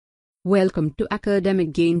Welcome to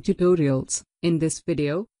Academic Gain Tutorials. In this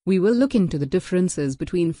video, we will look into the differences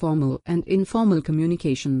between formal and informal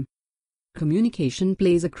communication. Communication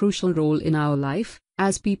plays a crucial role in our life,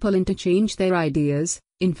 as people interchange their ideas,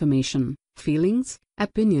 information, feelings,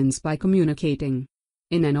 opinions by communicating.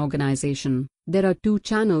 In an organization, there are two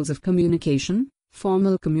channels of communication: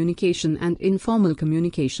 formal communication and informal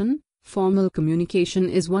communication. Formal communication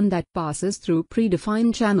is one that passes through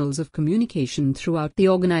predefined channels of communication throughout the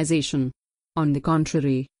organization. On the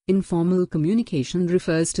contrary, informal communication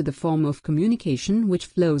refers to the form of communication which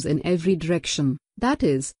flows in every direction, that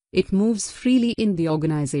is, it moves freely in the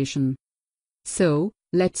organization. So,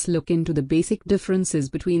 let's look into the basic differences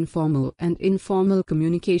between formal and informal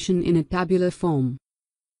communication in a tabular form.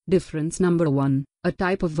 Difference number 1. A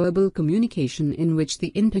type of verbal communication in which the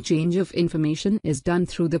interchange of information is done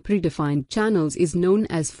through the predefined channels is known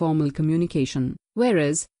as formal communication,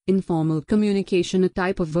 whereas, informal communication, a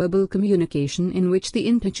type of verbal communication in which the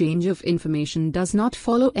interchange of information does not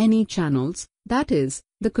follow any channels, that is,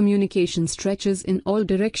 the communication stretches in all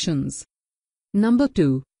directions. Number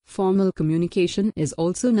 2. Formal communication is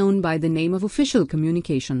also known by the name of official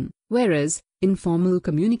communication, whereas, informal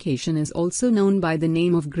communication is also known by the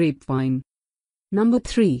name of grapevine. Number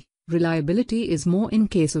 3. Reliability is more in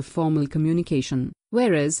case of formal communication,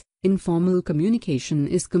 whereas, informal communication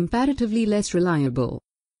is comparatively less reliable.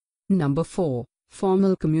 Number 4.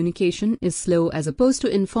 Formal communication is slow as opposed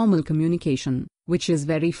to informal communication, which is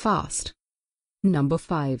very fast. Number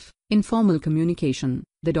 5. Informal communication.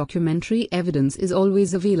 The documentary evidence is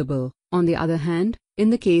always available. On the other hand, in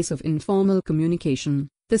the case of informal communication,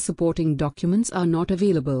 the supporting documents are not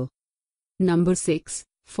available. Number 6.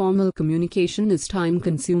 Formal communication is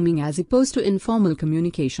time-consuming as opposed to informal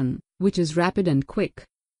communication, which is rapid and quick.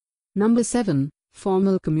 Number 7.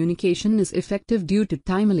 Formal communication is effective due to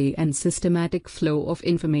timely and systematic flow of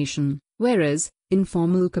information, whereas,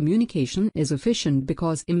 informal communication is efficient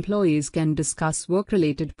because employees can discuss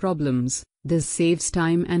work-related problems. This saves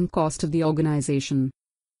time and cost of the organization.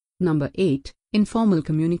 Number 8. Informal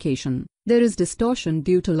communication. There is distortion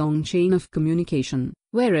due to long chain of communication,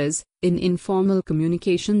 whereas, in informal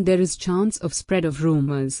communication there is chance of spread of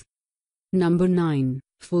rumors. Number 9.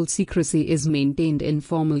 Full secrecy is maintained in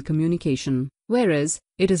formal communication, whereas,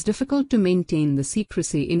 it is difficult to maintain the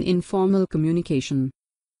secrecy in informal communication.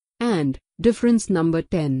 And, difference number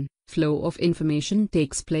 10. Flow of information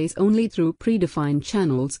takes place only through predefined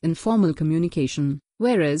channels in formal communication,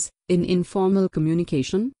 whereas, in informal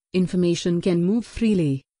communication, information can move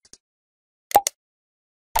freely.